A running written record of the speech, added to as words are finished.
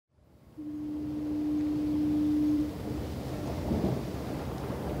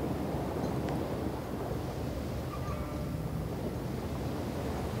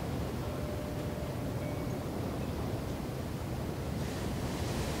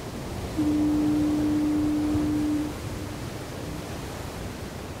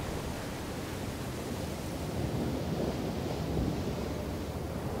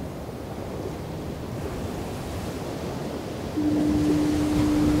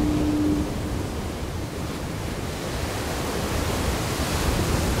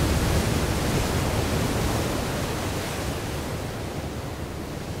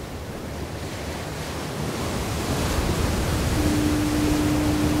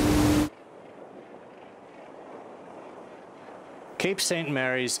Cape St.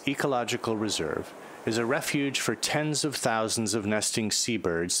 Mary's Ecological Reserve is a refuge for tens of thousands of nesting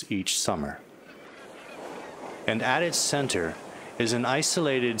seabirds each summer. And at its center is an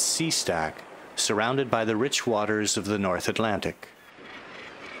isolated sea stack surrounded by the rich waters of the North Atlantic.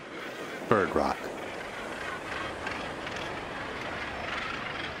 Bird Rock.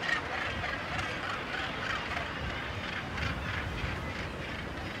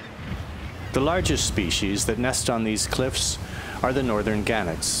 The largest species that nest on these cliffs are the Northern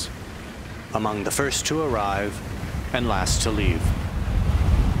Gannets, among the first to arrive and last to leave.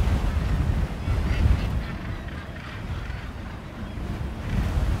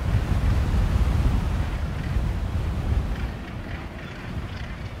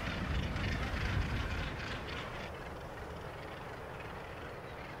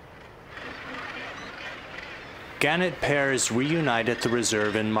 Gannet pairs reunite at the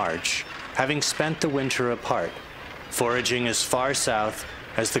reserve in March, having spent the winter apart, foraging as far south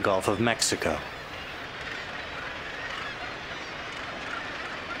as the Gulf of Mexico.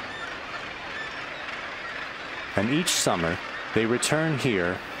 And each summer, they return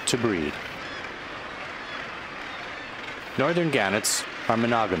here to breed. Northern Gannets are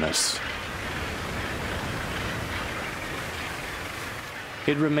monogamous.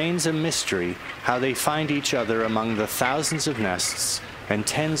 It remains a mystery how they find each other among the thousands of nests and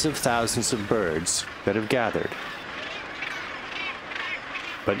tens of thousands of birds that have gathered.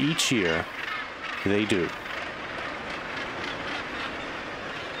 But each year, they do.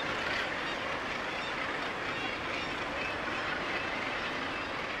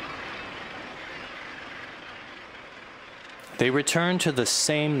 They return to the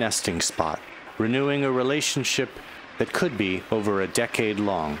same nesting spot, renewing a relationship that could be over a decade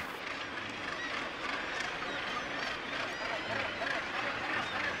long.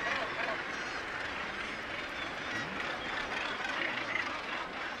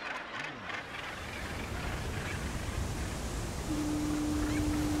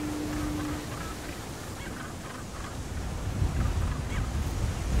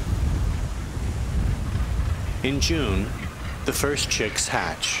 In June, the first chicks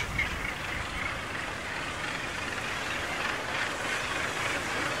hatch.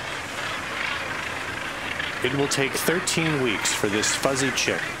 It will take 13 weeks for this fuzzy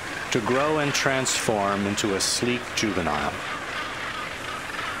chick to grow and transform into a sleek juvenile.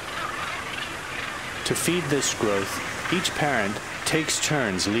 To feed this growth, each parent takes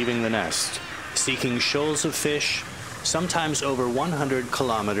turns leaving the nest, seeking shoals of fish, sometimes over 100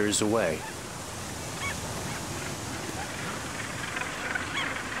 kilometers away.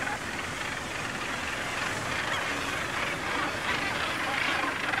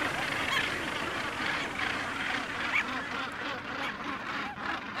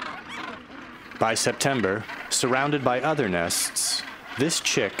 By September, surrounded by other nests, this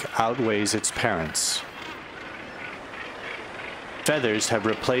chick outweighs its parents. Feathers have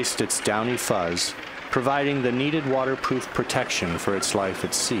replaced its downy fuzz, providing the needed waterproof protection for its life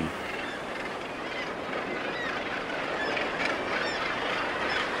at sea.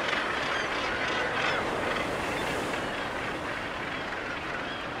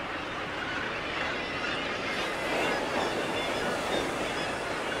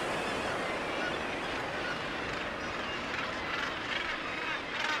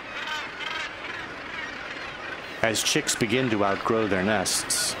 As chicks begin to outgrow their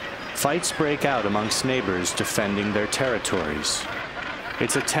nests, fights break out amongst neighbors defending their territories.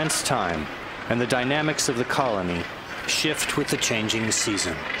 It's a tense time, and the dynamics of the colony shift with the changing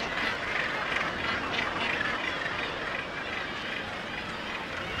season.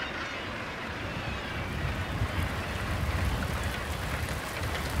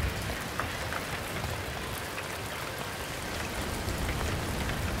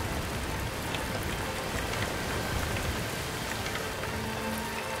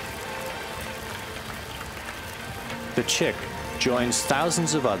 The chick joins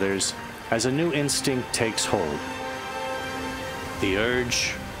thousands of others as a new instinct takes hold: the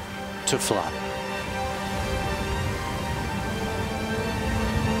urge to fly.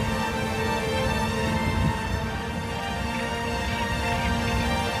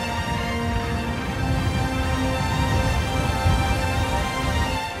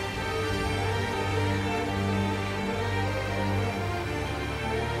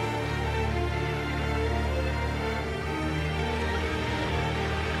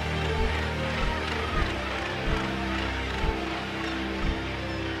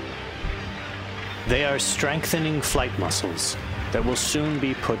 They are strengthening flight muscles that will soon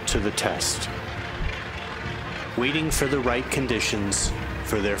be put to the test, waiting for the right conditions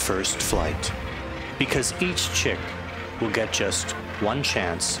for their first flight, because each chick will get just one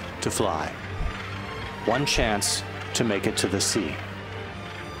chance to fly, one chance to make it to the sea.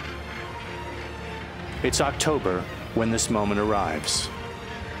 It's October when this moment arrives.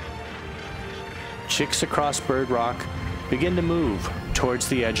 Chicks across Bird Rock begin to move towards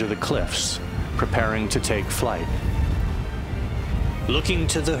the edge of the cliffs, preparing to take flight. Looking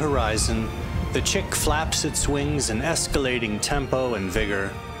to the horizon, the chick flaps its wings in escalating tempo and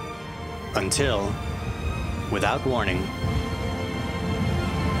vigor until, without warning,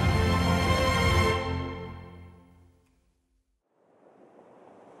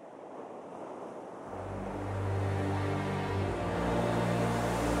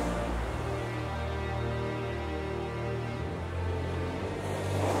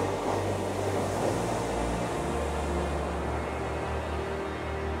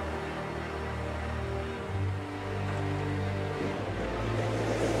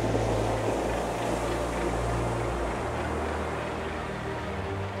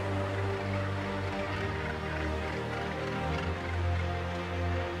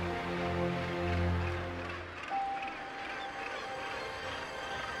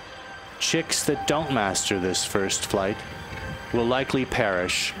 chicks that don't master this first flight will likely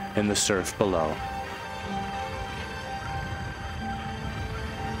perish in the surf below.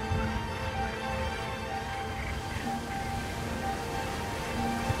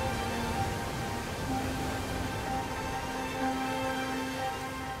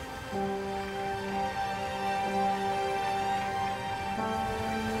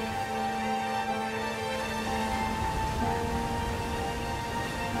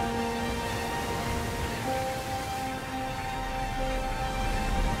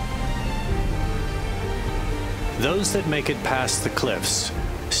 Those that make it past the cliffs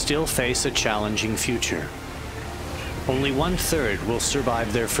still face a challenging future. Only 1/3 will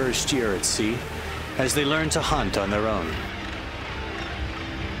survive their first year at sea as they learn to hunt on their own.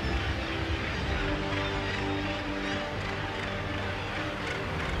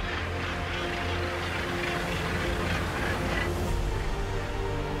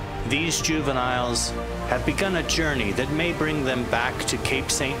 These juveniles have begun a journey that may bring them back to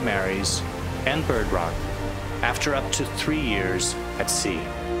Cape St. Mary's and Bird Rock after up to 3 years at sea.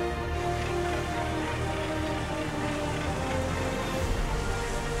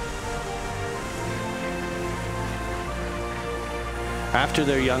 After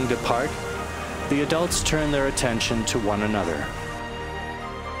their young depart, the adults turn their attention to one another.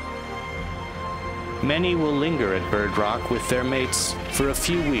 Many will linger at Bird Rock with their mates for a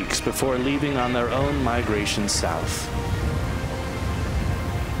few weeks before leaving on their own migration south.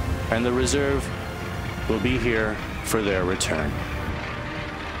 And the reserve will be here for their return.